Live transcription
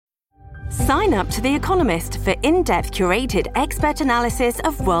Sign up to The Economist for in-depth curated expert analysis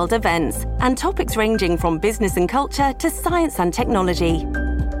of world events and topics ranging from business and culture to science and technology.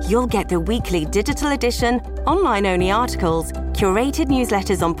 You'll get the weekly digital edition, online-only articles, curated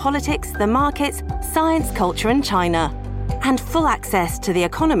newsletters on politics, the markets, science, culture and China, and full access to The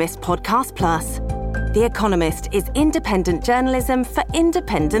Economist Podcast Plus. The Economist is independent journalism for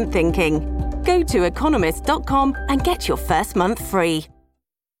independent thinking. Go to economist.com and get your first month free.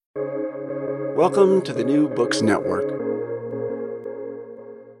 Welcome to the New Books Network.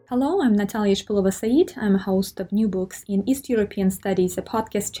 Hello, I'm Natalia Shpilova-Said. I'm a host of New Books in East European Studies, a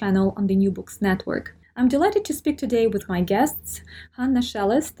podcast channel on the New Books Network. I'm delighted to speak today with my guests, Hanna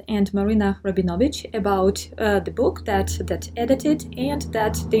Shelest and Marina Rabinovych, about the book that edited and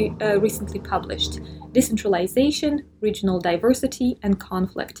that they recently published, Decentralization, Regional Diversity and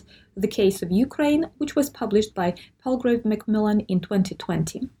Conflict, the Case of Ukraine, which was published by Palgrave Macmillan in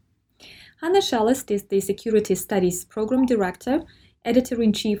 2020. Hanna Shelest is the Security Studies Program Director,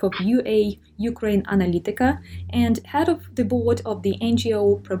 Editor-in-Chief of UA Ukraine Analytica, and Head of the Board of the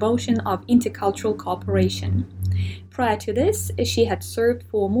NGO Promotion of Intercultural Cooperation. Prior to this, she had served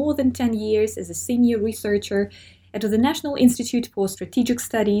for more than 10 years as a senior researcher at the National Institute for Strategic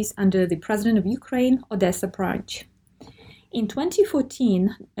Studies under the President of Ukraine, Odessa branch. In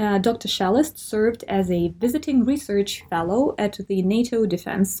 2014, Dr. Shelest served as a visiting research fellow at the NATO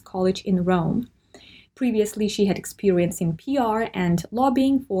Defense College in Rome. Previously, she had experience in PR and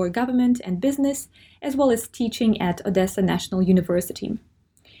lobbying for government and business, as well as teaching at Odessa National University.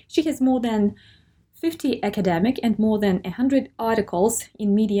 She has more than 50 academic and more than 100 articles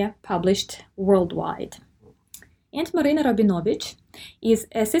in media published worldwide. And Marina Rabinovych is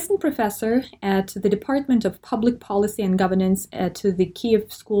assistant professor at the Department of Public Policy and Governance at the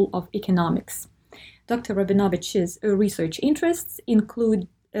Kiev School of Economics. Dr. Rabinovich's research interests include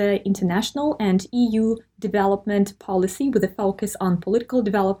international and EU development policy with a focus on political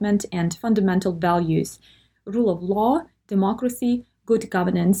development and fundamental values, rule of law, democracy, good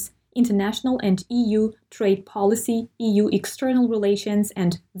governance, international and EU trade policy, EU external relations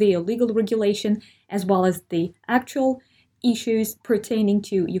and their legal regulation, as well as the actual issues pertaining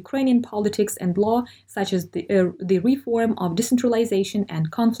to Ukrainian politics and law, such as the reform of decentralization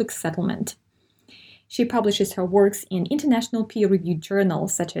and conflict settlement. She publishes her works in international peer-reviewed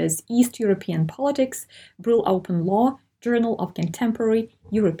journals such as East European Politics, Brill Open Law, Journal of Contemporary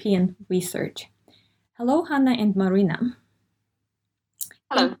European Research. Hello, Hanna and Marina.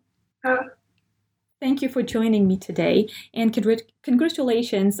 Hello. Thank you for joining me today, and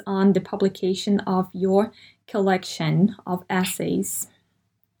congratulations on the publication of your collection of essays.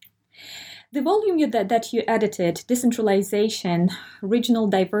 The volume that you edited, Decentralization, Regional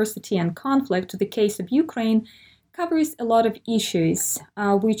Diversity and Conflict, the Case of Ukraine, covers a lot of issues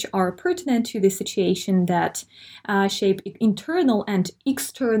which are pertinent to the situation that shape internal and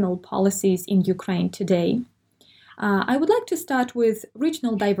external policies in Ukraine today. I would like to start with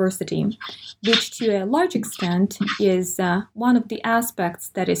regional diversity, which to a large extent is one of the aspects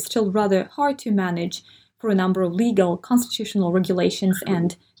that is still rather hard to manage for a number of legal constitutional regulations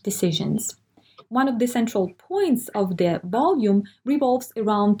and decisions. One of the central points of the volume revolves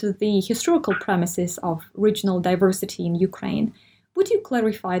around the historical premises of regional diversity in Ukraine. Would you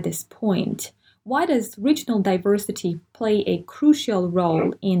clarify this point? Why does regional diversity play a crucial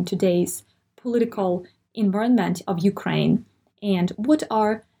role in today's political environment of Ukraine, and what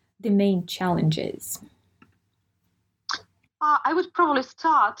are the main challenges? I would probably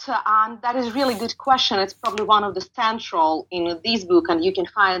start, and that is a really good question. It's probably one of the central in this book, and you can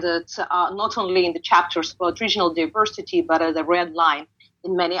find it not only in the chapters about regional diversity, but as a red line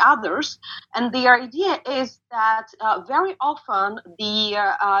in many others. And the idea is that very often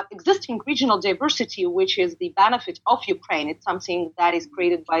the existing regional diversity, which is the benefit of Ukraine, it's something that is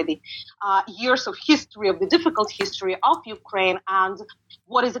created by the years of history, of the difficult history of Ukraine, and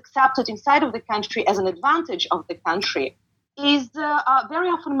what is accepted inside of the country as an advantage of the country, is very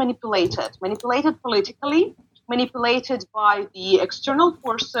often manipulated politically, manipulated by the external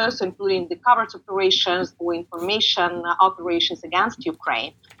forces, including the covert operations or information operations against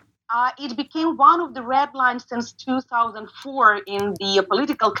Ukraine. It became one of the red lines since 2004 in the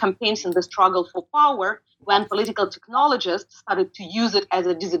political campaigns in the struggle for power, when political technologists started to use it as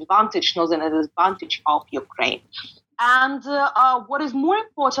a disadvantage, not an advantage of Ukraine. And what is more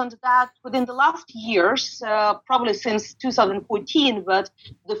important that within the last years, probably since 2014, but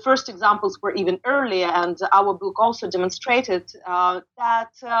the first examples were even earlier, and our book also demonstrated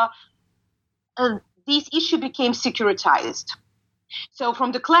that this issue became securitized. So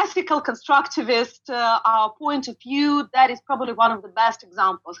from the classical constructivist point of view, that is probably one of the best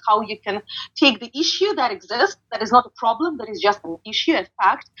examples how you can take the issue that exists, that is not a problem, that is just an issue, a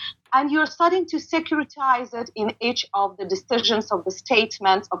fact, and you're starting to securitize it in each of the decisions of the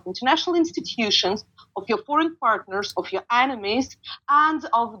statements of international institutions, of your foreign partners, of your enemies, and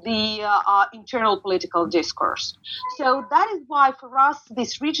of the internal political discourse. So that is why for us,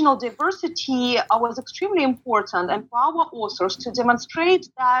 this regional diversity was extremely important, and for our authors to demonstrate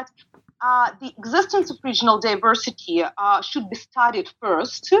that the existence of regional diversity should be studied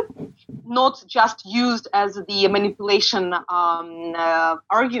first, not just used as the manipulation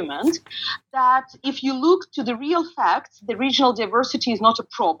argument, that if you look to the real facts, the regional diversity is not a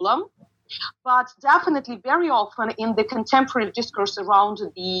problem, but definitely very often in the contemporary discourse around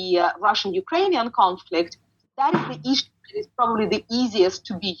the Russian-Ukrainian conflict, that is the issue that is probably the easiest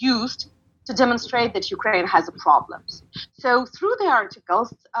to be used to demonstrate that Ukraine has problems. So through the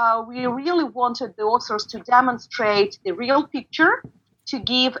articles, we really wanted the authors to demonstrate the real picture, to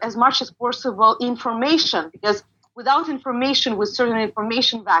give as much as possible information, because without information, with certain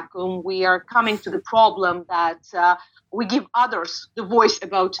information vacuum, we are coming to the problem that we give others the voice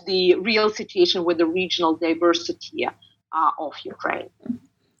about the real situation with the regional diversity of Ukraine.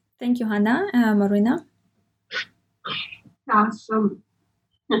 Thank you, Hanna. Marina? Yes,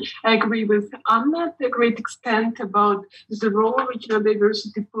 I agree with Anna to a great extent about the role regional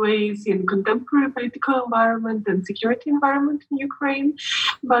diversity plays in contemporary political environment and security environment in Ukraine.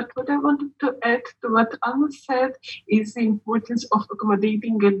 But what I wanted to add to what Anna said is the importance of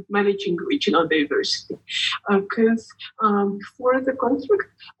accommodating and managing regional diversity. Because before the conflict,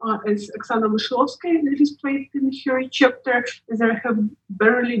 as Oksana Mishlovskaya illustrated in her chapter, there have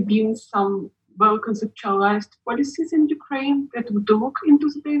barely been some well-conceptualized policies in Ukraine that would look into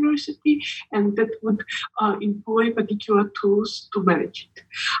the diversity and that would employ particular tools to manage it.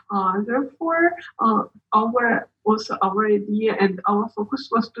 Therefore, our idea and our focus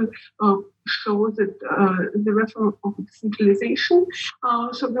was to show that the reform of decentralization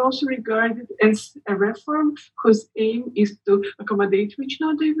should be also regarded as a reform whose aim is to accommodate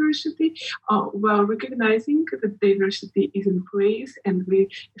regional diversity while recognizing that diversity is in place and we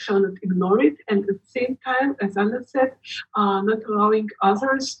shall not ignore it, and at the same time, as Anna said, not allowing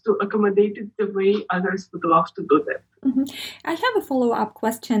others to accommodate it the way others would love to do that. Mm-hmm. I have a follow-up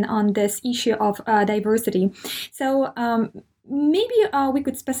question on this issue of diversity. So maybe we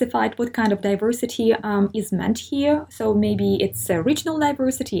could specify what kind of diversity is meant here. So maybe it's regional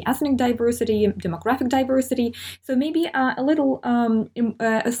diversity, ethnic diversity, demographic diversity. So maybe a little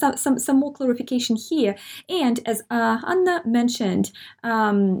some more clarification here. And as Anna mentioned,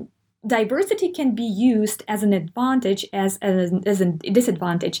 diversity can be used as an advantage, as a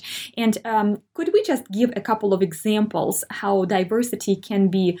disadvantage. And could we just give a couple of examples how diversity can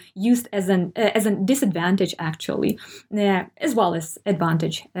be used as a disadvantage, actually, as well as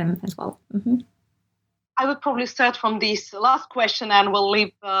advantage as well? Mm-hmm. I would probably start from this last question, and we'll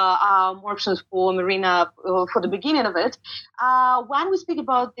leave more options for Marina for the beginning of it. When we speak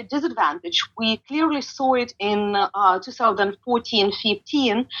about the disadvantage, we clearly saw it in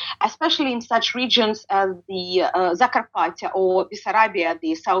 2014-15, especially in such regions as the Zakarpattia or Bessarabia,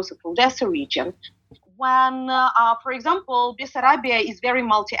 the south of Odessa region. When, for example, Bessarabia is very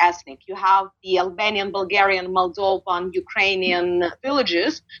multi-ethnic. You have the Albanian, Bulgarian, Moldovan, Ukrainian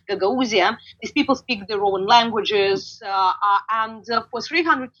villages, Gagauzia. These people speak their own languages, and for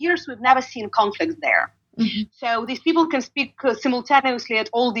 300 years, we've never seen conflicts there. Mm-hmm. So these people can speak simultaneously at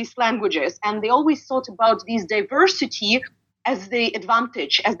all these languages, and they always thought about this diversity as the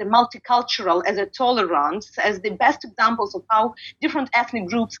advantage, as the multicultural, as a tolerance, as the best examples of how different ethnic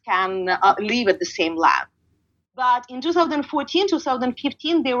groups can live at the same land. But in 2014,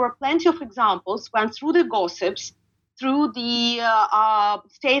 2015, there were plenty of examples when through the gossips, through the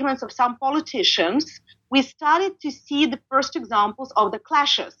statements of some politicians, we started to see the first examples of the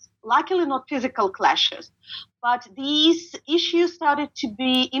clashes. Luckily, not physical clashes, but these issues started to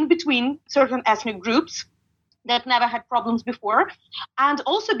be in between certain ethnic groups that never had problems before, and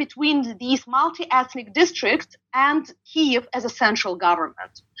also between these multi-ethnic districts and Kiev as a central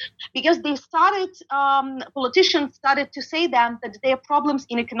government. Because they started, politicians started to say then that there are problems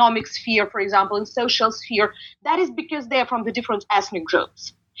in economic sphere, for example, in social sphere. That is because they are from the different ethnic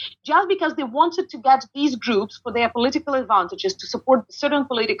groups. Just because they wanted to get these groups for their political advantages to support certain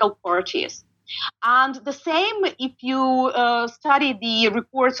political parties. And the same, if you study the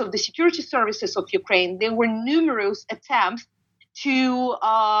reports of the security services of Ukraine, there were numerous attempts to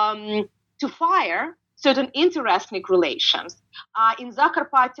fire certain interethnic relations. In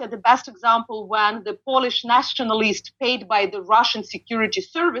Zakarpattia, the best example when the Polish nationalists paid by the Russian security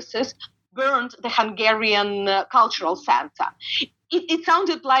services burned the Hungarian cultural center. It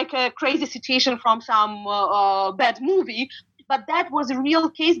sounded like a crazy situation from some bad movie, but that was a real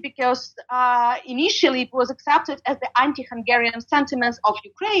case because initially it was accepted as the anti-Hungarian sentiments of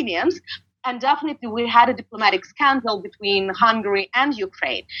Ukrainians. And definitely we had a diplomatic scandal between Hungary and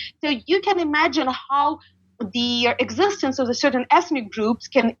Ukraine. So you can imagine how the existence of the certain ethnic groups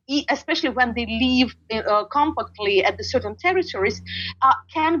can, especially when they live compactly at the certain territories,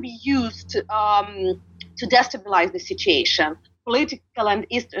 can be used to destabilize the situation, political and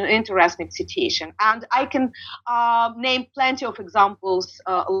interethnic situation. And I can name plenty of examples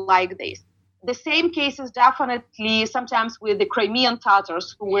like this. The same cases definitely sometimes with the Crimean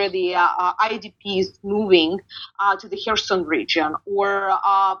Tatars, who were the IDPs moving to the Kherson region, or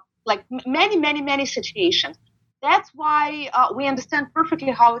like many situations. That's why we understand perfectly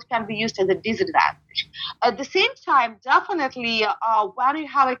how it can be used as a disadvantage. At the same time, definitely when you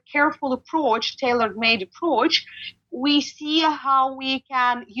have a careful approach, tailor-made approach, we see how we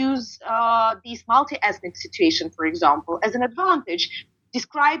can use these multi-ethnic situations, for example, as an advantage,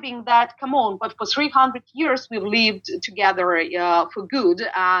 describing that, come on, but for 300 years we've lived together for good,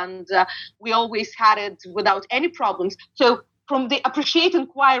 and we always had it without any problems. So from the appreciate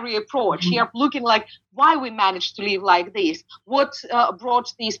inquiry approach, here looking like why we managed to live like this, what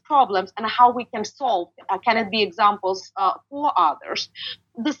brought these problems, and how we can solve. Can it be examples for others?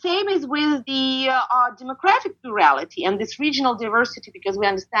 The same is with the democratic plurality and this regional diversity, because we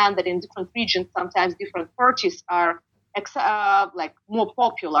understand that in different regions, sometimes different parties are like more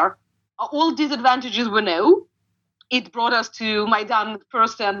popular. All disadvantages we know. It brought us to Maidan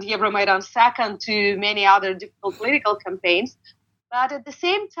first and Euromaidan second, to many other difficult political campaigns. But at the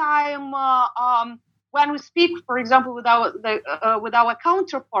same time, when we speak, for example, with our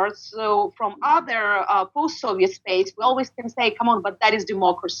counterparts, so from other post-Soviet states, we always can say, come on, but that is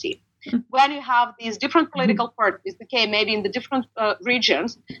democracy. When you have these different political parties, okay, maybe in the different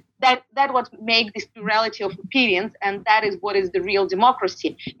regions, that what make this plurality of opinions, and that is what is the real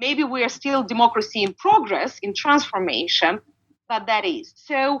democracy. Maybe we are still democracy in progress, in transformation, but that is.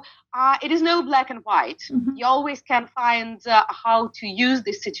 So it is no black and white. You always can find how to use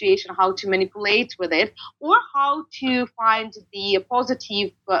this situation, how to manipulate with it, or how to find the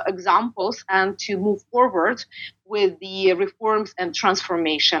positive examples and to move forward with the reforms and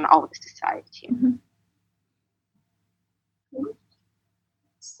transformation of the society.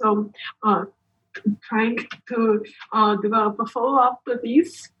 So, trying to develop a follow-up to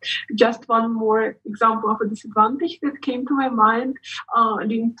this, just one more example of a disadvantage that came to my mind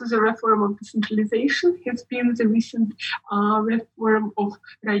linked to the reform of decentralization has been the recent reform of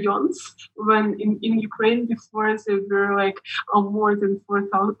rayons. When in Ukraine before there were like more than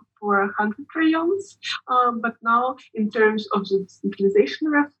 400 rayons, but now in terms of the decentralization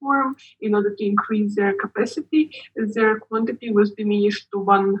reform, in order to increase their capacity, their quantity was diminished to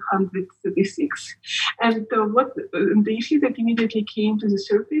 136. And the issue that immediately came to the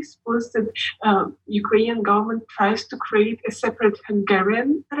surface was that Ukrainian government tries to create a separate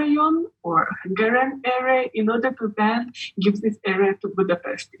Hungarian rayon or Hungarian area in order to then give this area to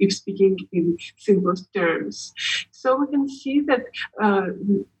Budapest, if speaking in simple terms. So we can see that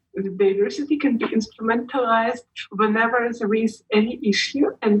the diversity can be instrumentalized whenever there is any issue,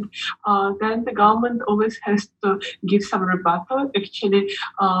 and then the government always has to give some rebuttal. Actually,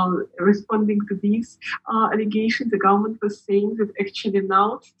 responding to these allegations, the government was saying that actually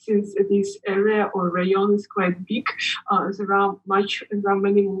now, since this area or rayon is quite big, there are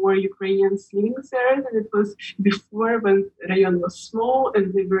many more Ukrainians living there than it was before, when rayon was small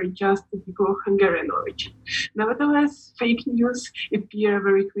and they were just people of Hungarian origin. Nevertheless, fake news appear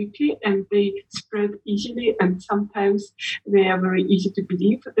very quickly and they spread easily, and sometimes they are very easy to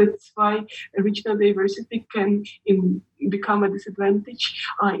believe. That's why regional diversity can become a disadvantage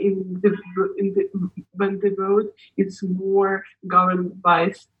when the world is more governed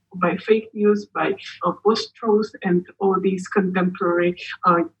by fake news, by post-truth, and all these contemporary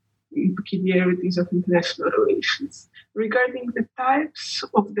peculiarities of international relations. Regarding the types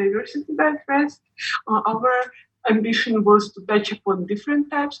of diversity that addressed, our ambition was to touch upon different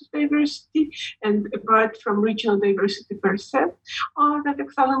types of diversity, and apart from regional diversity per se that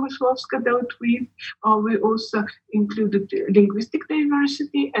Oksana Myslovska dealt with, we also included linguistic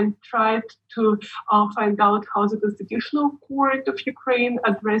diversity and tried to find out how the Constitutional Court of Ukraine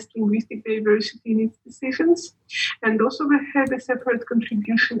addressed linguistic diversity in its decisions. And also we had a separate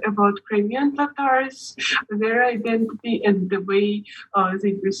contribution about Crimean Tatars, their identity and the way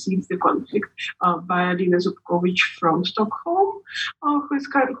they perceive the conflict by Alina Zubkovic from Stockholm,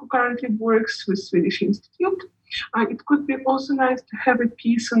 who currently works with Swedish Institute. It could be also nice to have a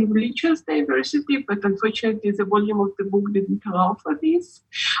piece on religious diversity, but unfortunately the volume of the book didn't allow for this.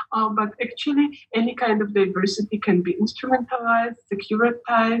 But actually, any kind of diversity can be instrumentalized,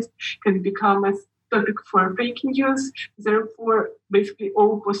 securitized, can become a topic for fake news. Therefore, basically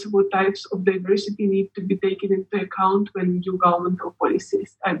all possible types of diversity need to be taken into account when new governmental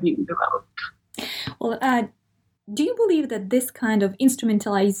policies are being developed. Well, do you believe that this kind of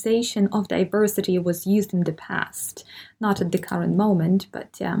instrumentalization of diversity was used in the past, not at the current moment,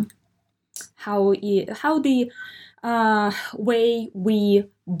 but how the way we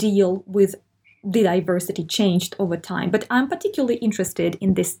deal with the diversity changed over time? But I'm particularly interested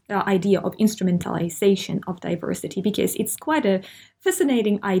in this idea of instrumentalization of diversity, because it's quite a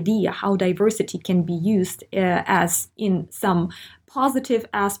fascinating idea how diversity can be used as in some positive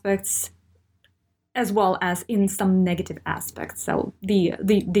aspects as well as in some negative aspects. So the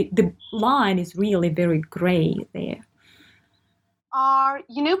line is really very gray there.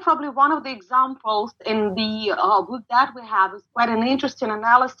 Probably one of the examples in the book that we have is quite an interesting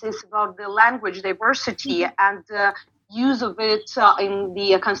analysis about the language diversity and the use of it in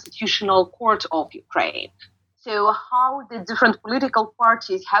the Constitutional Court of Ukraine. So how the different political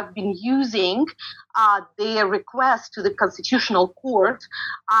parties have been using their request to the Constitutional Court.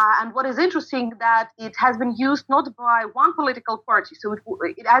 And what is interesting that it has been used not by one political party. So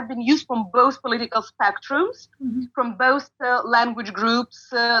it has been used from both political spectrums, from both language groups,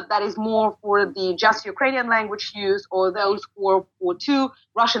 that is more for the just Ukrainian language use, or those who are for two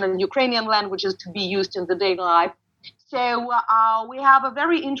Russian and Ukrainian languages to be used in the daily life. So we have a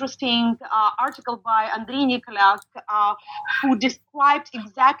very interesting article by Andrei Nikolak who described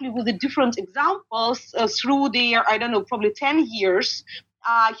exactly with the different examples through their, probably 10 years.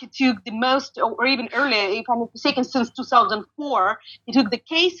 He took the most, or even earlier, if I'm not mistaken, since 2004, he took the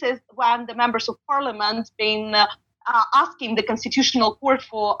cases when the members of parliament been asking the Constitutional Court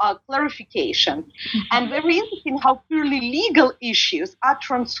for clarification. And very interesting how purely legal issues are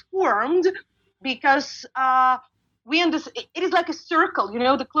transformed because we understand it is like a circle,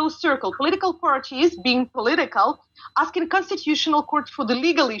 the closed circle. Political parties being political, asking Constitutional Court for the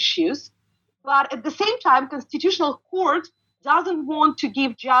legal issues, but at the same time, Constitutional Court doesn't want to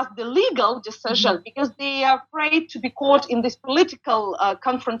give just the legal decision because they are afraid to be caught in this political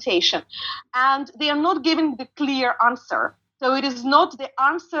confrontation, and they are not giving the clear answer. So it is not the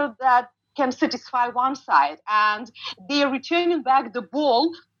answer that can satisfy one side, and they are returning back the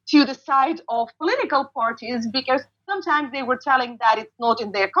ball to the side of political parties because sometimes they were telling that it's not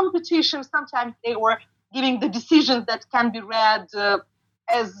in their competition. Sometimes they were giving the decisions that can be read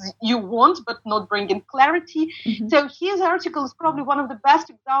as you want, but not bringing clarity. So his article is probably one of the best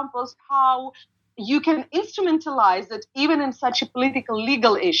examples how you can instrumentalize it even in such a political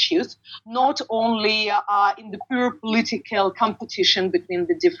legal issues, not only in the pure political competition between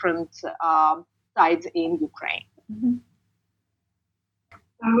the different sides in Ukraine.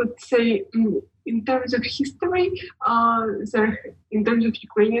 I would say in terms of history, in terms of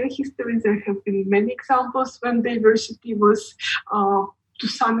Ukrainian history, there have been many examples when diversity was to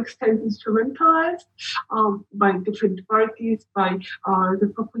some extent instrumentalized by different parties, by the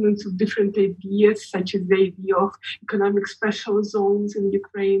proponents of different ideas, such as the idea of economic special zones in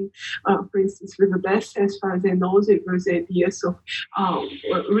Ukraine. For instance, with Odessa, as far as I know, there were the ideas of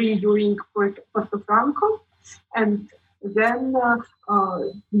redoing Porto Franco. And then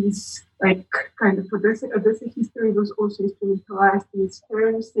this kind of Odessa history was also instrumentalized in its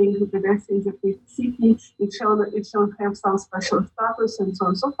terms, saying that Odessa is a free city, it shall have some special status, and so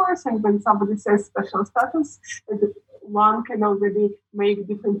on and so forth. And when somebody says special status, one can already make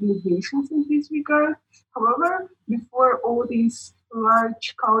different negations in this regard. However, before all these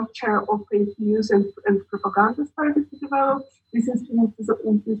large culture of fake news and propaganda started to develop, this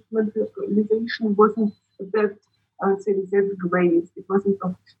instrumentalization wasn't that, I would say, that great. It wasn't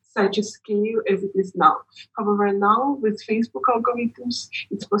of such a scale as it is now. However, now with Facebook algorithms,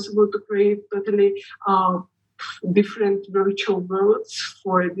 it's possible to create totally different virtual worlds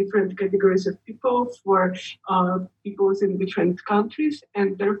for different categories of people, for peoples in different countries,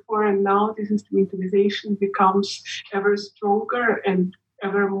 and therefore now this instrumentalization becomes ever stronger and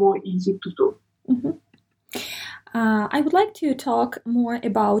ever more easy to do. I would like to talk more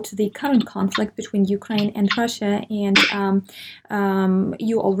about the current conflict between Ukraine and Russia, and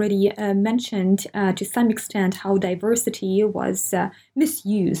you already mentioned to some extent how diversity was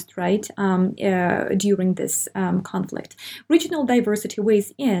misused, right, during this conflict. Regional diversity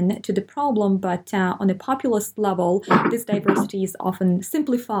weighs in to the problem, but on a populist level, this diversity is often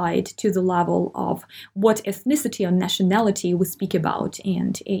simplified to the level of what ethnicity or nationality we speak about,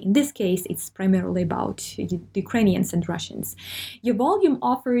 and in this case, it's primarily about Ukrainians and Russians. Your volume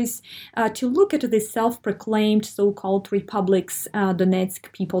offers to look at the self-proclaimed so-called republics,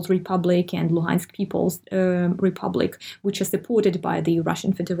 Donetsk People's Republic and Luhansk People's Republic, which are supported by the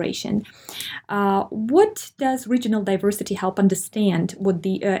Russian Federation. What does regional diversity help understand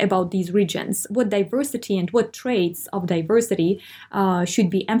about these regions? What diversity and what traits of diversity should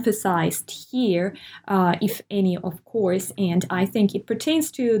be emphasized here, if any, of course? And I think it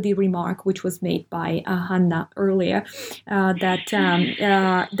pertains to the remark which was made by Hanna earlier, that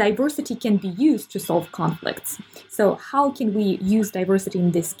diversity can be used to solve conflicts. So how can we use diversity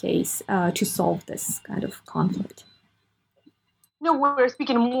in this case to solve this kind of conflict? No, we're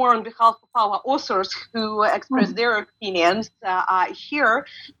speaking more on behalf of our authors who express their opinions here,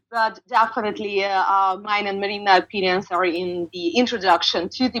 but definitely mine and Marina opinions are in the introduction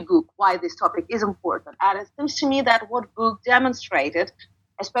to the book, why this topic is important. And it seems to me that what book demonstrated,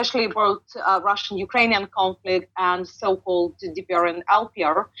 especially about Russian-Ukrainian conflict and so-called DPR and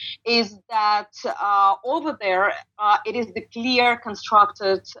LPR, is that over there it is the clear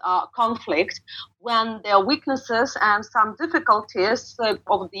constructed conflict when there are weaknesses and some difficulties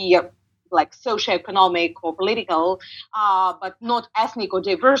of the like socioeconomic or political, but not ethnic or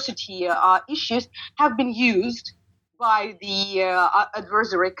diversity issues have been used by the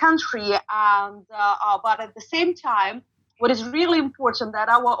adversary country, and but at the same time, what is really important that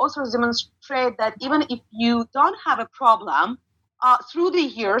our authors demonstrate that even if you don't have a problem, through the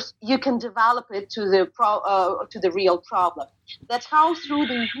years you can develop it to the real problem. That's how through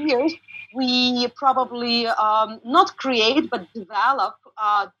the years we probably not create but develop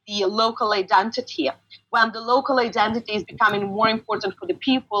the local identity. When the local identity is becoming more important for the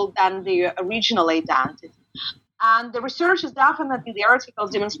people than the regional identity. And the research is definitely, the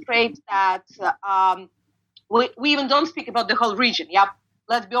articles demonstrate that we even don't speak about the whole region. Yep.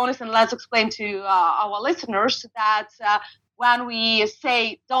 Let's be honest and let's explain to our listeners that when we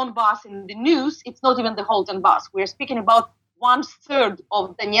say Donbass in the news, it's not even the whole Donbass. We're speaking about 1/3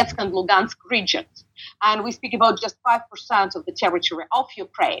 of Donetsk and Lugansk regions. And we speak about just 5% of the territory of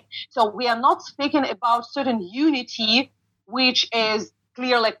Ukraine. So we are not speaking about certain unity, which is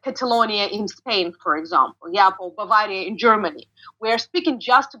clear like Catalonia in Spain, for example, or Bavaria in Germany. We're speaking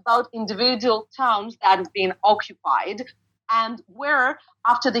just about individual towns that have been occupied, and where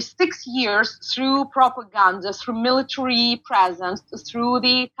after the 6 years, through propaganda, through military presence, through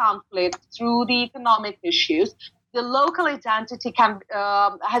the conflict, through the economic issues, the local identity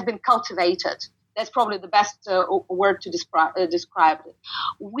has been cultivated. That's probably the best word to describe it.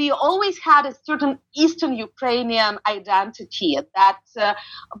 We always had a certain Eastern Ukrainian identity that's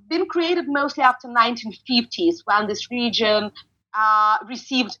been created mostly after 1950s, when this region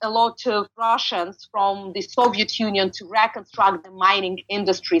received a lot of Russians from the Soviet Union to reconstruct the mining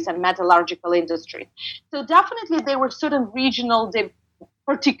industries and metallurgical industries. So definitely there were certain regional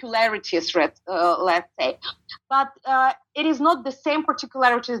particularities, let's say. But it is not the same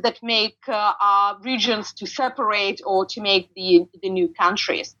particularities that make regions to separate or to make the new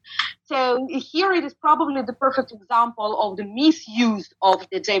countries. So here it is probably the perfect example of the misuse of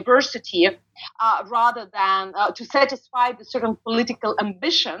the diversity rather than to satisfy the certain political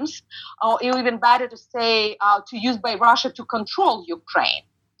ambitions, or even better to say, to use by Russia to control Ukraine.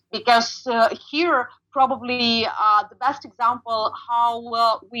 Because here probably the best example how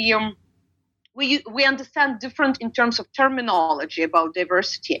we understand different in terms of terminology about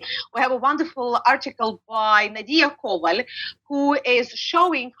diversity. We have a wonderful article by Nadia Koval, who is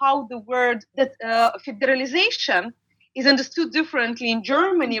showing how the word that federalization is understood differently in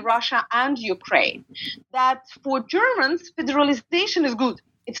Germany, Russia, and Ukraine. That for Germans, federalization is good.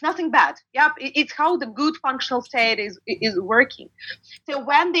 It's nothing bad. Yep, it's how the good functional state is working. So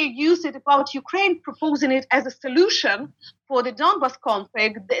when they use it about Ukraine, proposing it as a solution for the Donbas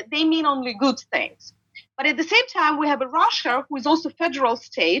conflict, they mean only good things. But at the same time, we have a Russia who is also a federal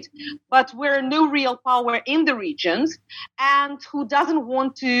state, but where no real power in the regions, and who doesn't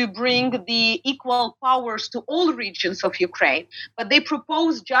want to bring the equal powers to all regions of Ukraine. But they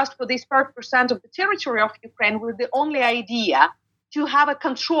propose just for this 5% of the territory of Ukraine with the only idea to have a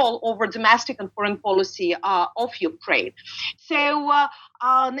control over domestic and foreign policy of Ukraine. So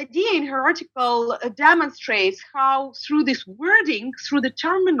Nadia, in her article, demonstrates how through this wording, through the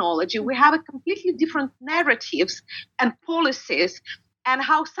terminology, we have a completely different narratives and policies, and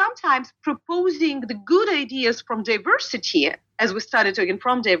how sometimes proposing the good ideas from diversity, as we started talking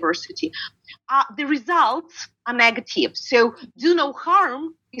from diversity, the results are negative. So do no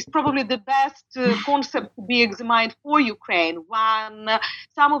harm is probably the best concept to be examined for Ukraine when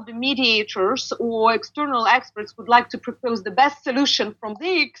some of the mediators or external experts would like to propose the best solution from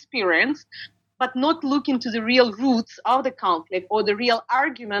their experience, but not look into the real roots of the conflict or the real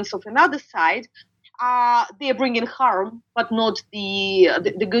arguments of another side. They're bringing harm, but not the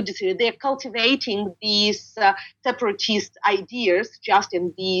good decision. They're cultivating these separatist ideas just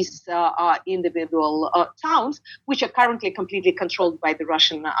in these individual towns, which are currently completely controlled by the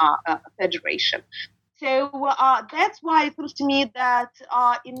Russian Federation. So that's why it seems to me that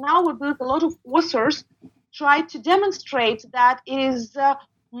in our book, a lot of authors try to demonstrate that it is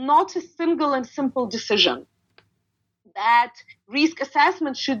not a single and simple decision, that risk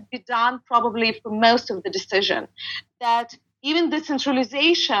assessment should be done probably for most of the decision, that even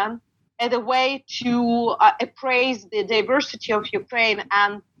decentralization as a way to appraise the diversity of Ukraine.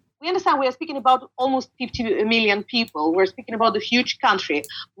 And we understand we are speaking about almost 50 million people. We're speaking about a huge country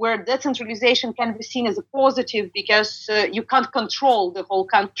where decentralization can be seen as a positive because you can't control the whole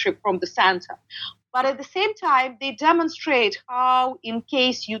country from the center. But at the same time, they demonstrate how, in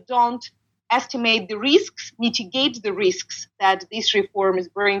case you don't estimate the risks, mitigate the risks that this reform is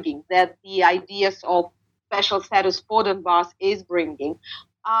bringing, that the ideas of special status for Donbass is bringing,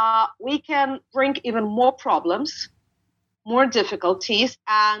 we can bring even more problems, more difficulties,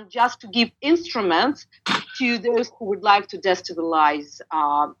 and just to give instruments to those who would like to destabilize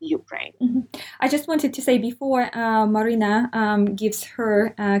Ukraine. Mm-hmm. I just wanted to say before Marina gives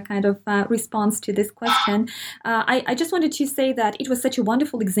her kind of response to this question, I just wanted to say that it was such a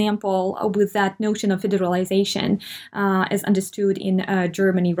wonderful example with that notion of federalization as understood in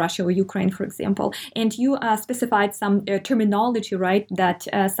Germany, Russia, or Ukraine, for example. And you specified some terminology, right, that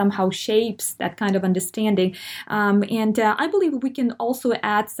somehow shapes that kind of understanding. And I believe we can also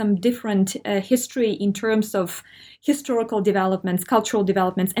add some different history in terms of historical developments, cultural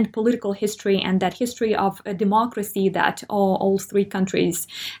developments, and political history, and that history of democracy that all three countries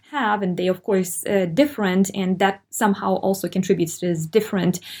have. And they, of course, different, and that somehow also contributes to this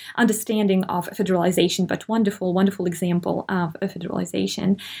different understanding of federalization, but wonderful, wonderful example of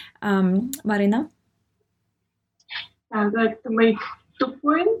federalization. Marina? I'd like to make 2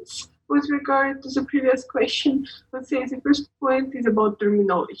 points with regard to the previous question. Let's say the first point is about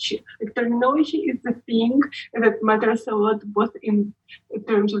terminology. Like, terminology is the thing that matters a lot, both in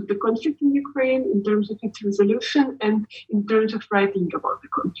terms of the conflict in Ukraine, in terms of its resolution, and in terms of writing about the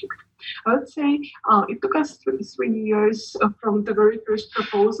conflict. I would say it took us 3 years from the very first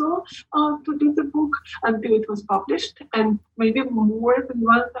proposal to do the book until it was published, and maybe more than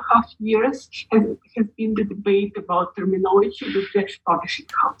 1.5 years has been the debate about terminology with the publishing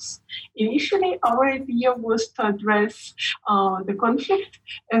house. Initially, our idea was to address the conflict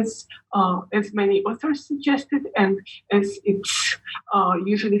as many authors suggested, and as it's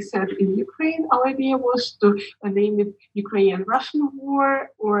usually said in Ukraine. Our idea was to name it Ukrainian-Russian War,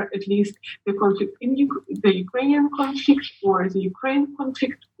 or at least the conflict in the Ukrainian conflict, or the Ukraine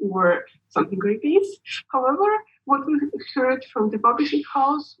conflict, or something like this. However, what we heard from the publishing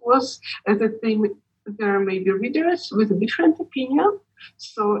house was that there may be readers with a different opinion.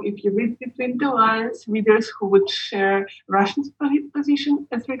 So if you read between the lines, readers who would share Russia's position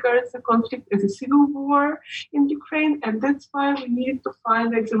as regards the conflict as a civil war in Ukraine, and that's why we needed to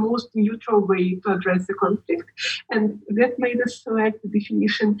find the most neutral way to address the conflict, and that made us select the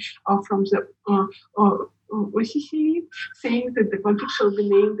definition from the OCC, saying that the conflict shall be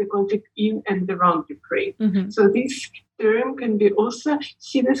named the conflict in and around Ukraine. Mm-hmm. So this term can be also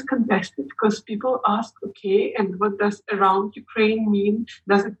seen as contested, because people ask, okay, and what does around Ukraine mean?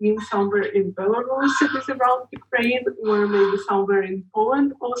 Does it mean somewhere in Belarus it is around Ukraine, or maybe somewhere in Poland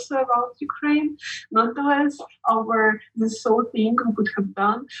also around Ukraine? Nonetheless, the sole thing we could have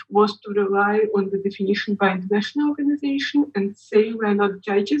done was to rely on the definition by international organization and say we're not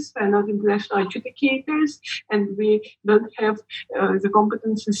judges, we're not international adjudicators, and we don't have the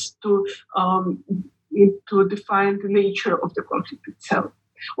competences to define the nature of the conflict itself.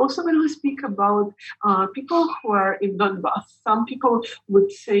 Also, when we speak about people who are in Donbass, some people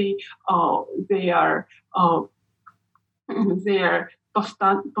would say they are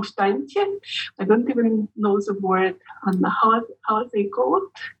повстанцы. I don't even know the word and how they call it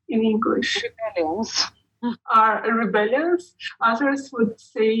in English. Rebellions. are rebellious. Others would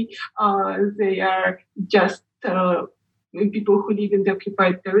say they are just people who live in the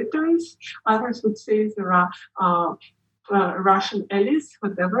occupied territories. Others would say there are Russian allies,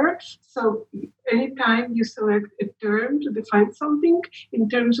 whatever. So anytime you select a term to define something in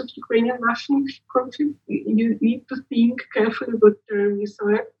terms of Ukrainian-Russian conflict, you need to think carefully what term you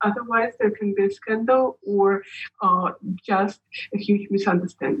select. Otherwise, there can be a scandal or just a huge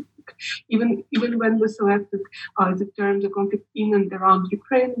misunderstanding. Even when we selected the term the conflict in and around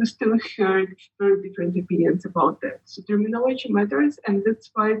Ukraine, we still heard very different opinions about that. So terminology matters, and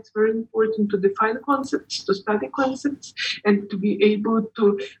that's why it's very important to define concepts, to study concepts, and to be able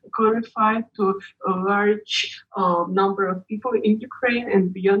to clarify to a large number of people in Ukraine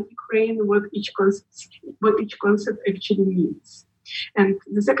and beyond Ukraine what each concept actually means. And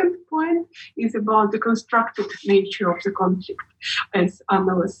the second point is about the constructed nature of the conflict. As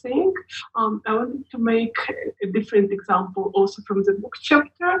Anna was saying, I wanted to make a different example also from the book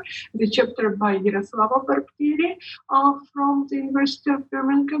chapter, the chapter by Yaroslava Barbtieri from the University of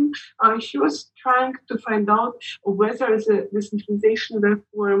Birmingham. She was trying to find out whether the decentralization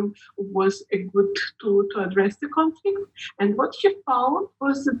reform was a good tool to address the conflict. And what she found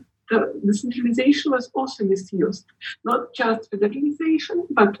was that the decentralization was also misused, not just federalization,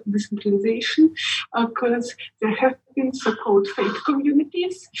 but decentralization, because there have been so-called fake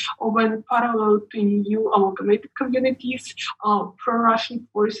communities, or when parallel to new amalgamated communities, pro-Russian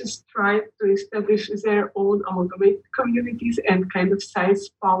forces tried to establish their own amalgamated communities and kind of size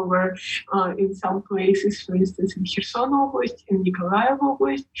power in some places, for instance, in Kherson Oblast, in Nikolaev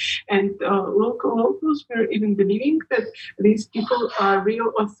Oblast, and locals were even believing that these people are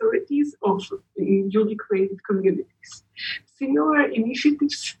real authorities of newly created communities. Similar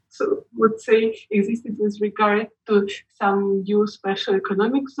initiatives, would say, existed with regard to some new special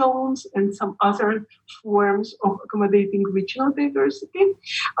economic zones and some other forms of accommodating regional diversity.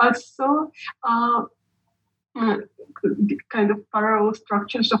 Kind of parallel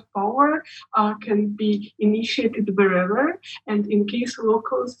structures of power can be initiated wherever. And in case of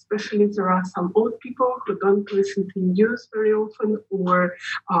locals, especially, there are some old people who don't listen to news very often, or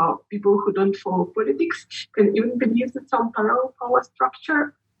people who don't follow politics, can even believe that some parallel power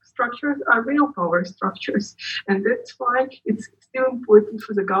structures are real power structures. And that's why it's still important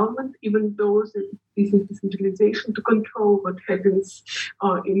for the government, even though this is decentralization, to control what happens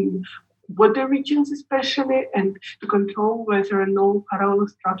in border regions especially, and to control whether no parallel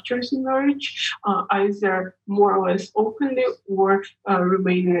structures emerge, either more or less openly or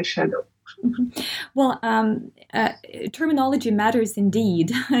remain in a shadow. Mm-hmm. Well, terminology matters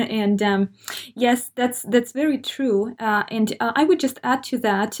indeed, and yes, that's very true. And I would just add to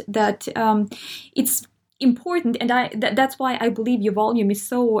that it's important, and that's why I believe your volume is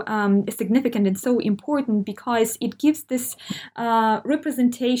so significant and so important, because it gives this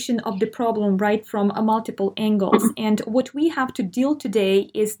representation of the problem right from multiple angles. And what we have to deal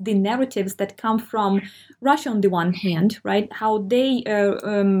today is the narratives that come from Russia on the one hand, right? How they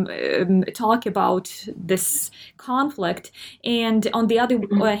talk about this conflict, and on the other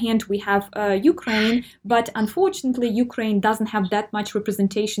hand, we have Ukraine. But unfortunately, Ukraine doesn't have that much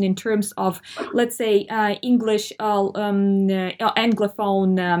representation in terms of, let's say, English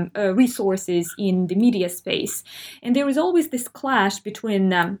Anglophone resources in the media space. And there is always this clash between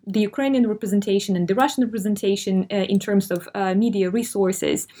the Ukrainian representation and the Russian representation in terms of media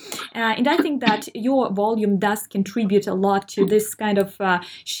resources. And I think that your volume does contribute a lot to this kind of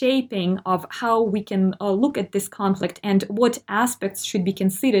shaping of how we can look at this conflict and what aspects should be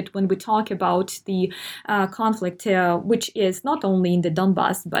considered when we talk about the conflict, which is not only in the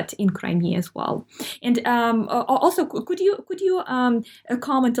Donbass, but in Crimea as well. And also, could you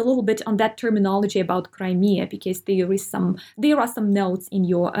comment a little bit on that terminology about Crimea, because there are some notes in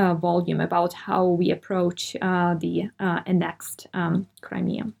your volume about how we approach the annexed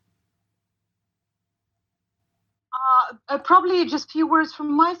Crimea. Probably just a few words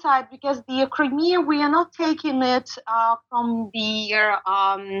from my side, because the Crimea, we are not taking it from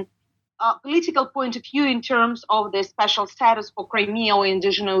the political point of view in terms of the special status for Crimea or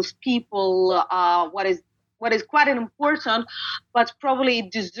indigenous people, what is quite important, but probably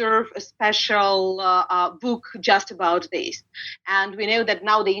deserve a special book just about this. And we know that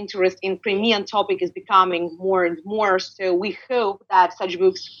now the interest in Crimean topic is becoming more and more, so we hope that such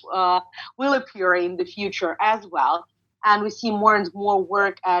books will appear in the future as well. And we see more and more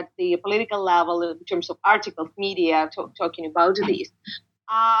work at the political level in terms of articles, media, talking about this.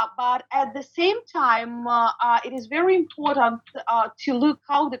 But at the same time, it is very important to look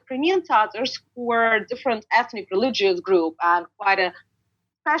how the Crimean Tatars, who are a different ethnic religious group and quite a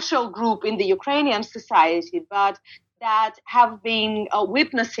special group in the Ukrainian society, but that have been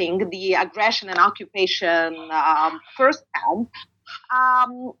witnessing the aggression and occupation firsthand.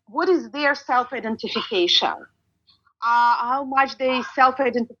 What is their self-identification? How much they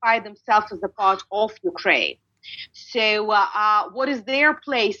self-identify themselves as a part of Ukraine. So what is their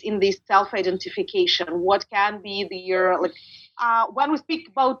place in this self-identification? What can be their, when we speak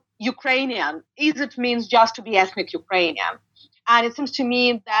about Ukrainian, is it means just to be ethnic Ukrainian? And it seems to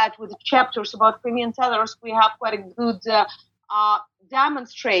me that with the chapters about Crimean Tatars, we have quite a good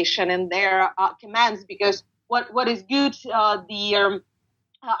demonstration in their commands, because what is good, the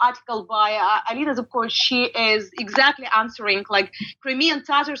article by Alina Zubkova, she is exactly answering like Crimean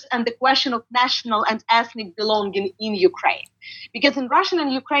Tatars and the question of national and ethnic belonging in Ukraine. Because in Russian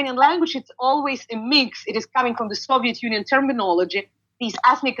and Ukrainian language, it's always a mix. It is coming from the Soviet Union terminology, these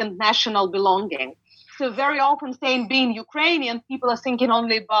ethnic and national belonging. So very often saying being Ukrainian, people are thinking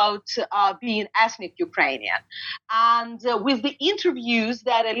only about being ethnic Ukrainian. And with the interviews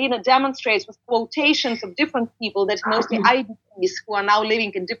that Alina demonstrates with quotations of different people, that's mostly IDPs who are now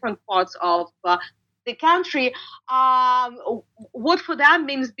living in different parts of the country, what for them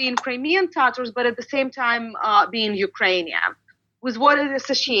means being Crimean Tatars, but at the same time being Ukrainian. With what is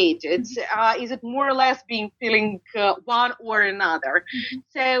associated? Is it more or less feeling one or another? Mm-hmm.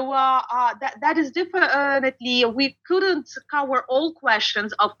 So that is definitely, we couldn't cover all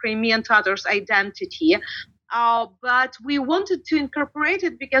questions of Crimean Tatars' identity, but we wanted to incorporate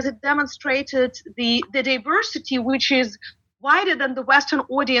it because it demonstrated the diversity which is wider than the Western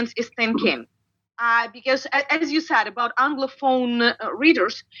audience is thinking. Because, as you said, about Anglophone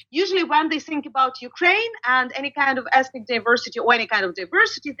readers, usually when they think about Ukraine and any kind of ethnic diversity or any kind of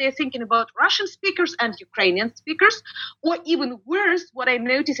diversity, they're thinking about Russian speakers and Ukrainian speakers, or even worse, what I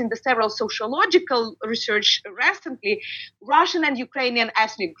noticed in the several sociological research recently, Russian and Ukrainian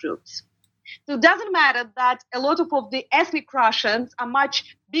ethnic groups. So it doesn't matter that a lot of the ethnic Russians are much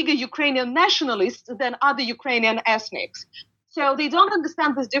bigger Ukrainian nationalists than other Ukrainian ethnics. So they don't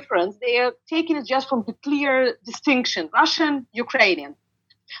understand this difference. They are taking it just from the clear distinction, Russian, Ukrainian.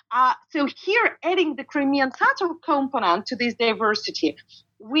 So here, adding the Crimean Tatar component to this diversity,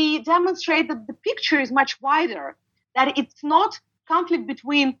 we demonstrate that the picture is much wider, that it's not conflict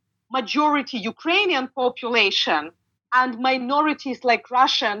between majority Ukrainian population and minorities like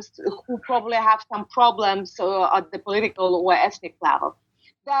Russians who probably have some problems at the political or ethnic level.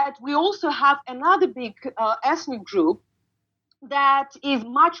 That we also have another big ethnic group that is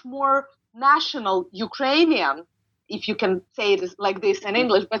much more national Ukrainian, if you can say it like this in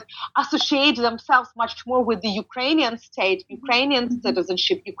English, but associate themselves much more with the Ukrainian state, Ukrainian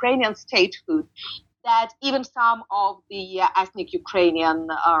citizenship, Ukrainian statehood, that even some of the ethnic Ukrainian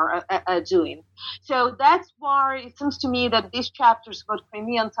are doing. So that's why it seems to me that these chapters about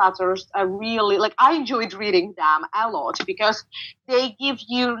Crimean Tatars are really, I enjoyed reading them a lot, because they give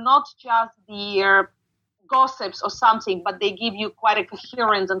you not just the gossips or something, but they give you quite a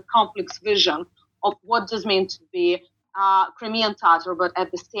coherent and complex vision of what does mean to be Crimean Tatar, but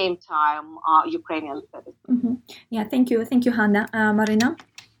at the same time Ukrainian citizen. Mm-hmm. Yeah, thank you, Hanna. Marina?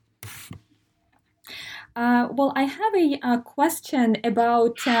 Well, I have a question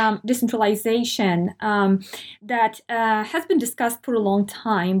about decentralization that has been discussed for a long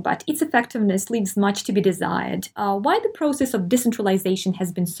time, but its effectiveness leaves much to be desired. Why the process of decentralization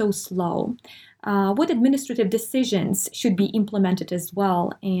has been so slow? What administrative decisions should be implemented as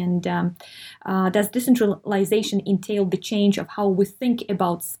well? And does decentralization entail the change of how we think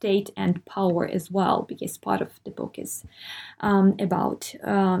about state and power as well? Because part of the book is about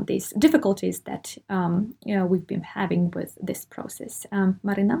these difficulties that we've been having with this process.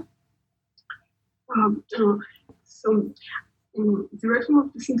 Marina? The reform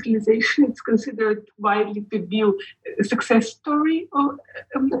of decentralization is considered widely to be a success story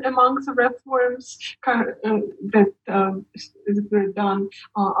among the reforms that were done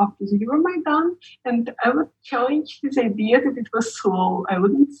after the Euromaidan. And I would challenge this idea that it was slow. I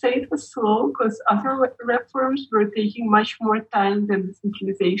wouldn't say it was slow, because other reforms were taking much more time than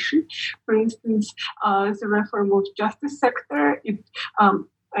decentralization. For instance, the reform of justice sector,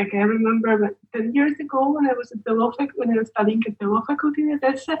 I remember 10 years ago when I was studying at the law faculty in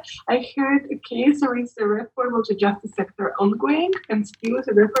Odessa, I heard a case where the reform of the justice sector ongoing, and still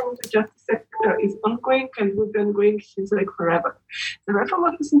the reform of the justice sector is ongoing and will be ongoing since forever. The reform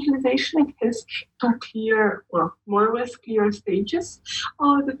of decentralization has two clear, or more or less clear stages.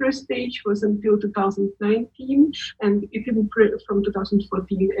 The first stage was until 2019, and it from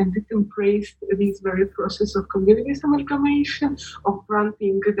 2014, and it embraced this very process of communities amalgamation, of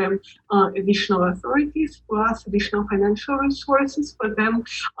granting them additional additional authorities plus additional financial resources for them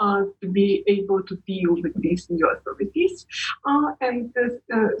to be able to deal with these new authorities. And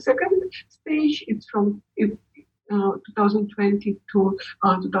the second stage is from 2020 to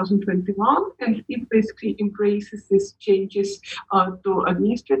 2021, and it basically embraces these changes to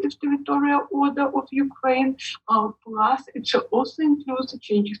administrative territorial order of Ukraine, plus it also includes the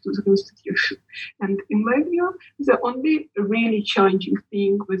changes to the constitution. And in my view, the only really challenging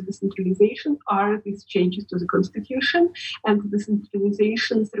thing with decentralization are these changes to the constitution and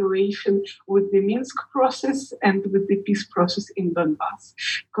decentralization's relation with the Minsk process and with the peace process in Donbass.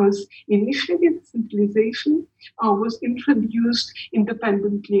 Because initially decentralization was introduced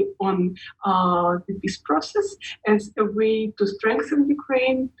independently on the peace process as a way to strengthen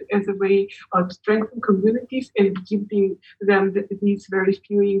Ukraine, as a way to strengthen communities and giving them this very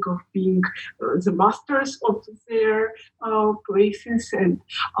feeling of being the masters of their places and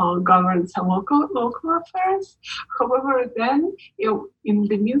govern some local affairs. However, then in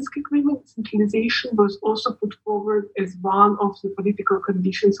the Minsk agreement, centralization was also put forward as one of the political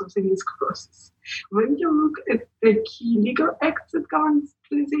conditions of the Minsk process. When you look at the key legal acts that govern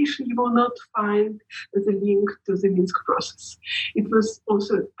centralization, you will not find the link to the Minsk process. It was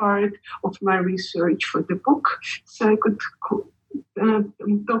also part of my research for the book, so I could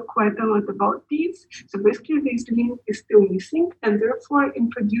talk quite a lot about these. So basically, this link is still missing, and therefore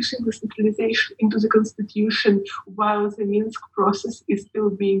introducing the centralization into the constitution while the Minsk process is still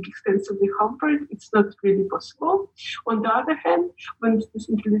being extensively hampered, it's not really possible. On the other hand, when the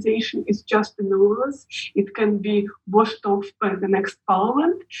centralization is just in the laws, it can be washed off by the next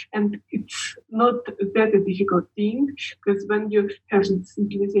parliament, and it's not that a difficult thing, because when you have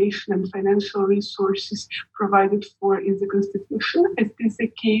centralization and financial resources provided for in the constitution, as is the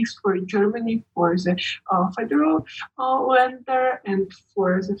case for Germany, for the federal lender and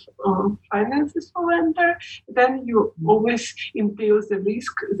for the finances for lender, then you always entail the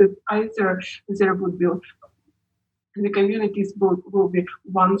risk that either there would be the communities will be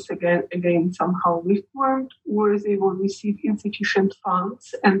once again somehow reformed, or they will receive insufficient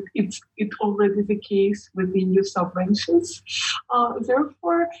funds, and it's already the case with the new subventions.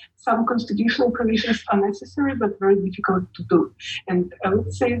 Therefore, some constitutional provisions are necessary but very difficult to do. And I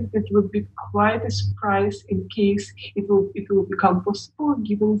would say that it would be quite a surprise in case it will become possible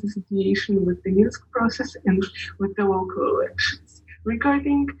given the situation with the Minsk process and with the local elections.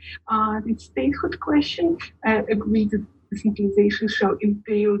 Regarding the statehood question, I agree that decentralization shall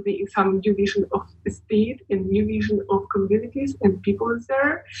entail some new vision of the state and new vision of communities and people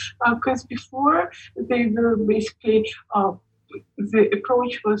there, because before they were basically the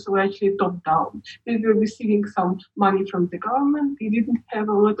approach was largely top-down. They were receiving some money from the government. They didn't have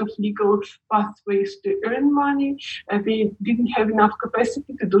a lot of legal pathways to earn money. They didn't have enough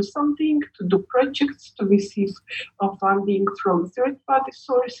capacity to do something, to do projects, to receive funding from third-party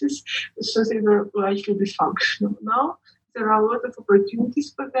sources. So they were largely dysfunctional. Now, there are a lot of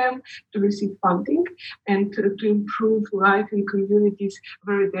opportunities for them to receive funding and to improve life in communities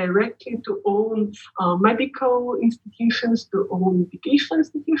very directly, to own medical institutions, to own education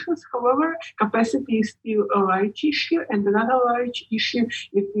institutions. However, capacity is still a large issue, and another large issue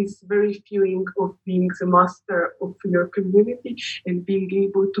is this very feeling of being the master of your community and being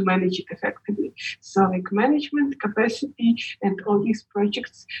able to manage it effectively. So like management, capacity, and all these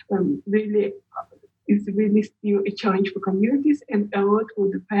projects really is really still a challenge for communities, and a lot will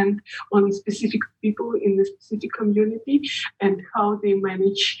depend on specific people in the specific community and how they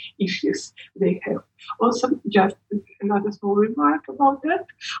manage issues they have. Also, just another small remark about that,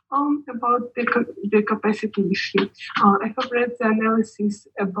 about the capacity issue. I have read the analysis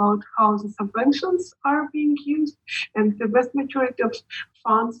about how the subventions are being used, and the vast majority of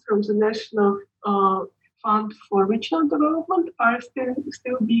funds from the national Fund for Regional Development are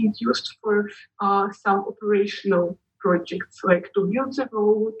still being used for some operational projects, like to build the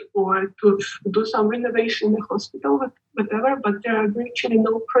road or to do some renovation in the hospital, whatever, but there are virtually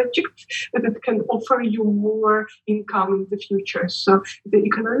no projects that can offer you more income in the future. So the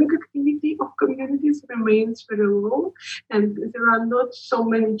economic activity of communities remains very low, and there are not so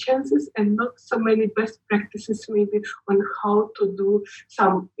many chances and not so many best practices maybe on how to do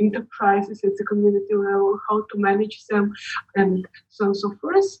some enterprises at the community level, how to manage them, and so on and so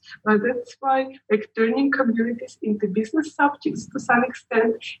forth. That's why turning communities into business subjects to some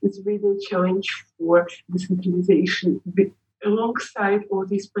extent is really a challenge for decentralization, alongside all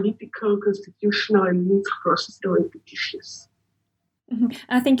these political, constitutional, and Minsk process-related issues.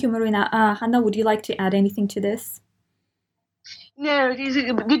 Mm-hmm. Thank you, Marina. Hanna, would you like to add anything to this? No, it is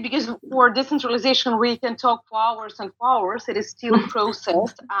good because for decentralization we can talk for hours and for hours. It is still a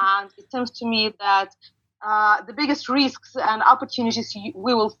process, and it seems to me that the biggest risks and opportunities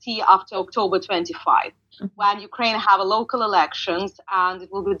we will see after October 25, when Ukraine have a local elections, and it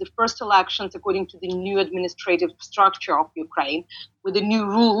will be the first elections according to the new administrative structure of Ukraine, with the new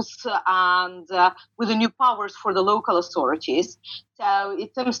rules and with the new powers for the local authorities. So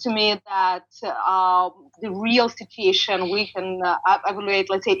it seems to me that the real situation we can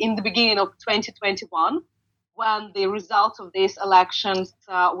evaluate, let's say, in the beginning of 2021, when the results of these elections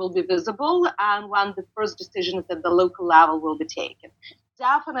will be visible and when the first decisions at the local level will be taken.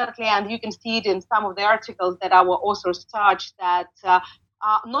 Definitely, and you can see it in some of the articles that our authors touch, that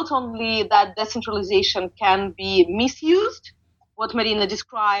not only that decentralization can be misused, what Marina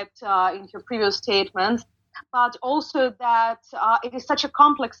described in her previous statements, but also that it is such a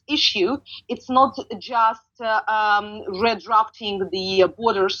complex issue. It's not just redrafting the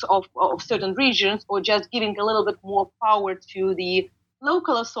borders of certain regions or just giving a little bit more power to the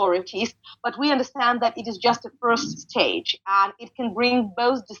local authorities, but we understand that it is just a first stage, and it can bring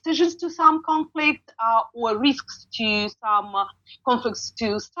both decisions to some conflict or risks to some conflicts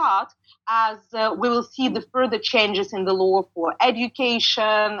to start, as we will see the further changes in the law for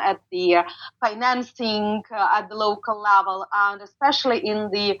education, at the financing at the local level, and especially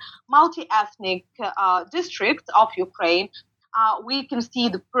in the multi-ethnic districts of Ukraine, we can see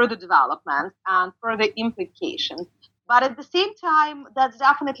the further developments and further implications. But at the same time, that's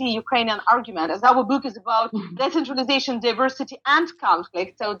definitely a Ukrainian argument, as our book is about decentralization, diversity, and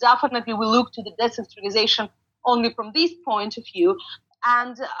conflict. So definitely we look to the decentralization only from this point of view.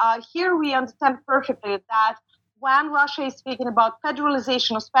 And here we understand perfectly that when Russia is speaking about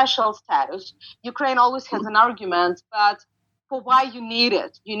federalization or special status, Ukraine always has an argument, but for why you need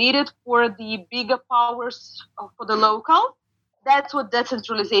it. You need it for the bigger powers for the local. That's what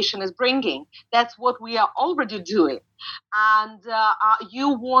decentralization is bringing. That's what we are already doing. And you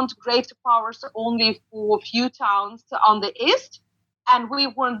want greater powers only for a few towns on the east, and we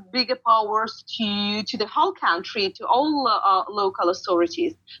want bigger powers to the whole country, to all local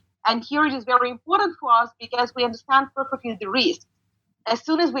authorities. And here it is very important for us because we understand perfectly the risk. As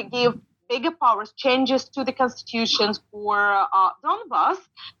soon as we give bigger powers, changes to the constitutions for Donbass,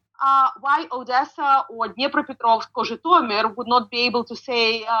 why Odessa or Dnipropetrovsk or Zhytomyr would not be able to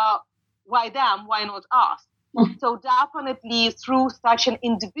say, why them, why not us? So definitely through such an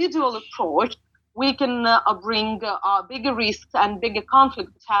individual approach, we can bring bigger risks and bigger conflict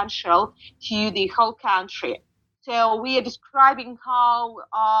potential to the whole country. So we are describing how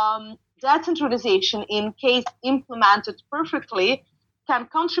decentralization, in case implemented perfectly, can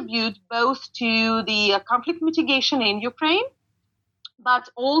contribute both to the conflict mitigation in Ukraine, but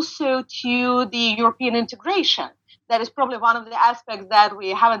also to the European integration. That is probably one of the aspects that we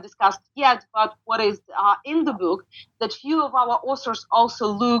haven't discussed yet, but what is in the book, that few of our authors also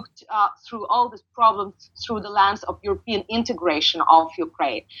looked through all these problems through the lens of European integration of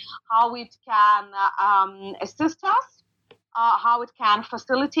Ukraine, how it can assist us, how it can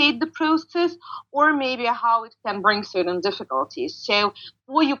facilitate the process, or maybe how it can bring certain difficulties. So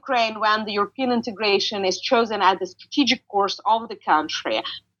for Ukraine, when the European integration is chosen as the strategic course of the country,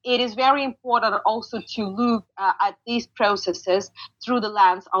 it is very important also to look at these processes through the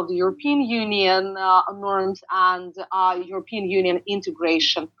lens of the European Union norms and European Union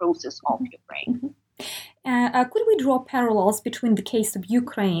integration process of Ukraine. Could we draw parallels between the case of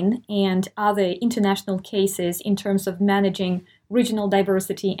Ukraine and other international cases in terms of managing regional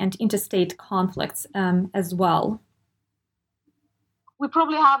diversity and interstate conflicts as well? We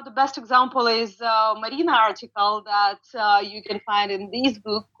probably have the best example is Marina article that you can find in this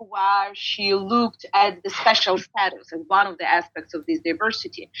book, where she looked at the special status as one of the aspects of this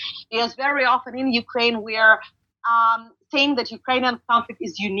diversity. Because very often in Ukraine, we are saying that Ukrainian conflict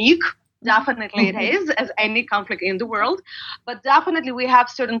is unique. Definitely it is, as any conflict in the world. But definitely we have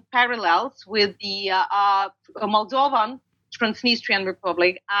certain parallels with the Moldovan Transnistrian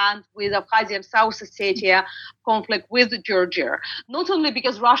Republic and with Abkhazia and South Ossetia conflict with Georgia. Not only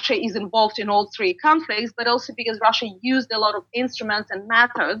because Russia is involved in all three conflicts, but also because Russia used a lot of instruments and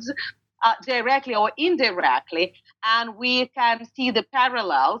methods directly or indirectly. And we can see the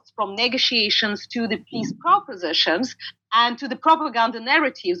parallels from negotiations to the peace propositions and to the propaganda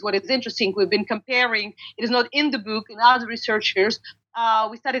narratives. What is interesting, we've been comparing, it is not in the book, in other researchers,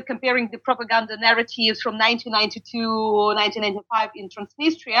 we started comparing the propaganda narratives from 1992 or 1995 in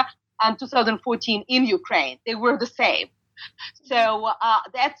Transnistria and 2014 in Ukraine. They were the same. So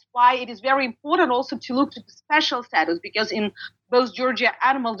that's why it is very important also to look to the special status, because in both Georgia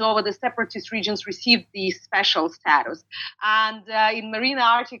and Moldova, the separatist regions, received the special status. And in Marina's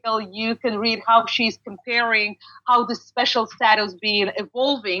article, you can read how she's comparing how the special status being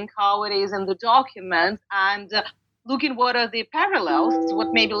evolving, how it is in the documents, and looking what are the parallels,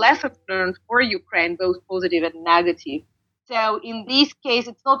 what may be lessons learned for Ukraine, both positive and negative. So in this case,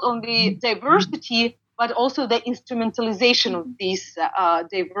 it's not only diversity, but also the instrumentalization of this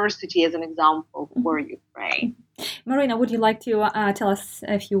diversity as an example for Ukraine. Marina, would you like to tell us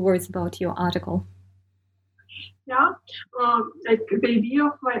a few words about your article? Yeah, like the idea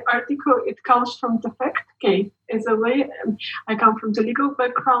of my article, it comes from the fact, as a way, I come from the legal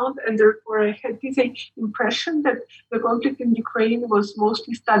background, and therefore I had this impression that the conflict in Ukraine was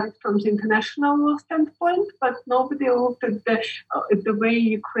mostly studied from the international law standpoint, but nobody looked at the way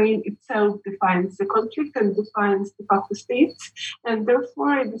Ukraine itself defines the conflict and defines de facto states, and therefore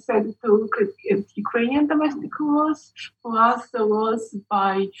I decided to look at Ukrainian domestic laws plus the laws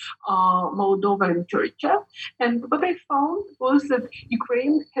by Moldova and Georgia. And what I found was that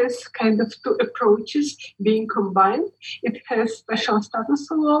Ukraine has kind of two approaches being combined. It has special status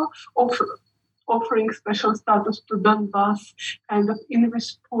law offering special status to Donbas, kind of in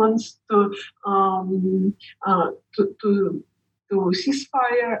response to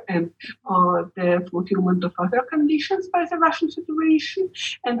ceasefire and the fulfillment of other conditions by the Russian Federation.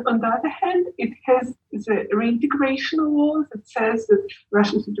 And on the other hand, it has the reintegration law that says that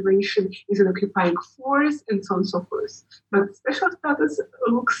Russian Federation is an occupying force and so on and so forth. But special status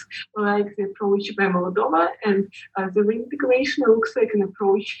looks like the approach by Moldova, and the reintegration looks like an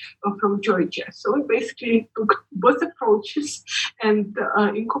approach from Georgia. So we basically took both approaches and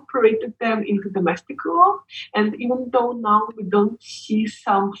incorporated them into domestic law. And even though now we don't see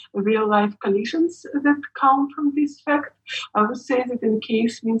some real-life collisions that come from this fact, I would say that in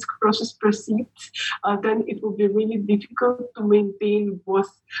case Minsk process proceeds, then it will be really difficult to maintain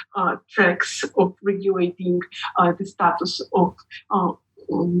both tracks of regulating the status of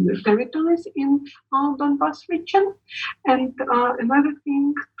territories in Donbas region. And another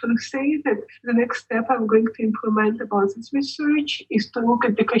thing to say that the next step I'm going to implement about this research is to look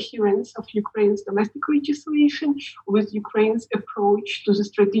at the coherence of Ukraine's domestic legislation with Ukraine's approach to the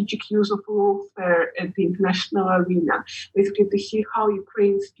strategic use of lawfare at the international arena. Basically to see how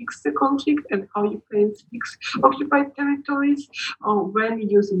Ukraine speaks the conflict and how Ukraine speaks occupied territories when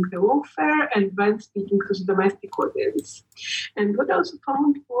using the lawfare and when speaking to the domestic audience. And what I also found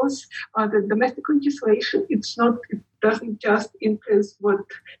was that domestic legislation, it doesn't just influence what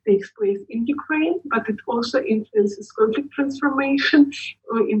takes place in Ukraine, but it also influences conflict transformation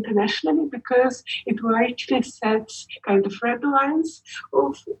internationally, because it largely sets kind of red lines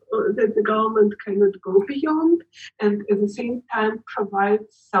of that the government cannot go beyond, and at the same time provides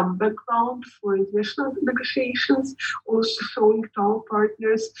some background for international negotiations, also showing to our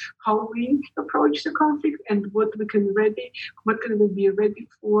partners how we approach the conflict and what can we be ready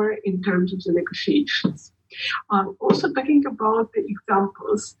for in terms of the negotiations. Also talking about the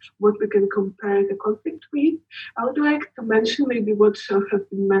examples, what we can compare the conflict with, I would like to mention maybe what should have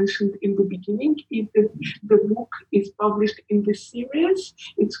been mentioned in the beginning, is that the book is published in the series.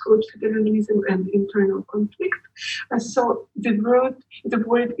 It's called Federalism and Internal Conflict. So the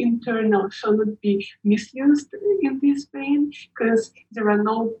word internal shall not be misused in this vein, because there are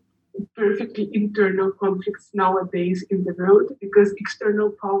no perfectly internal conflicts nowadays in the world, because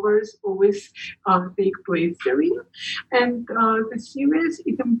external powers always take place therein. And the series,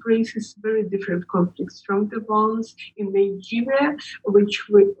 it embraces very different conflicts, from the ones in Nigeria,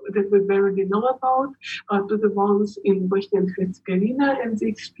 that we barely know about, to the ones in Bosnia and Herzegovina and the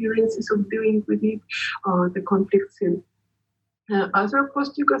experiences of dealing with it, the conflicts in other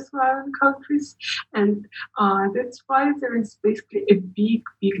post-Yugoslavian countries, and that's why there is basically a big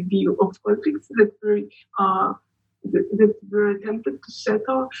deal of conflicts that were attempted to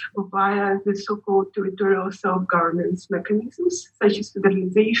settle via the so-called territorial self-governance mechanisms, such as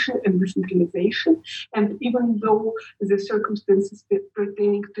federalization and decentralization. And even though the circumstances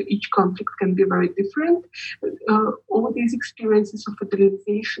pertaining to each conflict can be very different, all these experiences of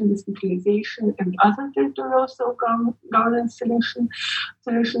federalization, decentralization, and other territorial self-governance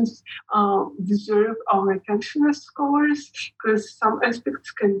solutions deserve our attention as scholars, because some aspects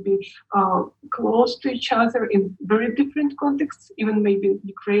can be close to each other in very different contexts. Even maybe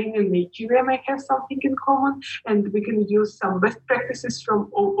Ukraine and Nigeria may have something in common, and we can use some best practices from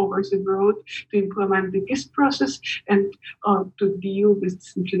all over the world to implement the peace process and to deal with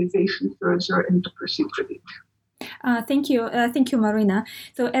decentralization further and to proceed with it. Thank you, Marina.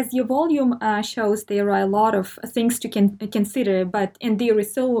 So, as your volume shows, there are a lot of things to consider, and there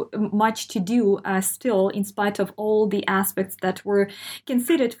is so much to do still, in spite of all the aspects that were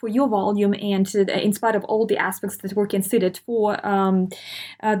considered for your volume, and in spite of all the aspects that were considered for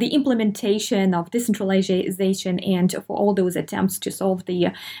the implementation of decentralization, and for all those attempts to solve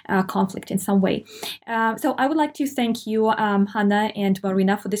the conflict in some way. So, I would like to thank you, Hanna and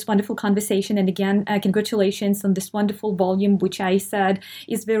Marina, for this wonderful conversation, and again, congratulations on this wonderful volume, which I said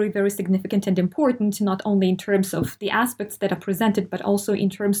is very, very significant and important, not only in terms of the aspects that are presented, but also in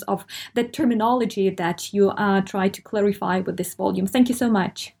terms of the terminology that you try to clarify with this volume. Thank you so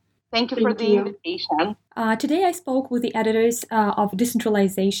much. Thank you for the invitation. Today I spoke with the editors of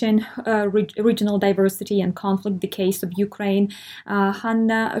Decentralization, Regional Diversity and Conflict, the Case of Ukraine,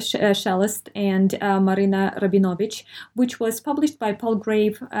 Hanna Shelest and Marina Rabinovych, which was published by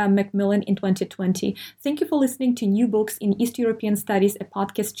Palgrave, Macmillan in 2020. Thank you for listening to New Books in East European Studies, a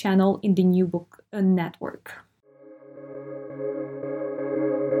podcast channel in the New Book Network.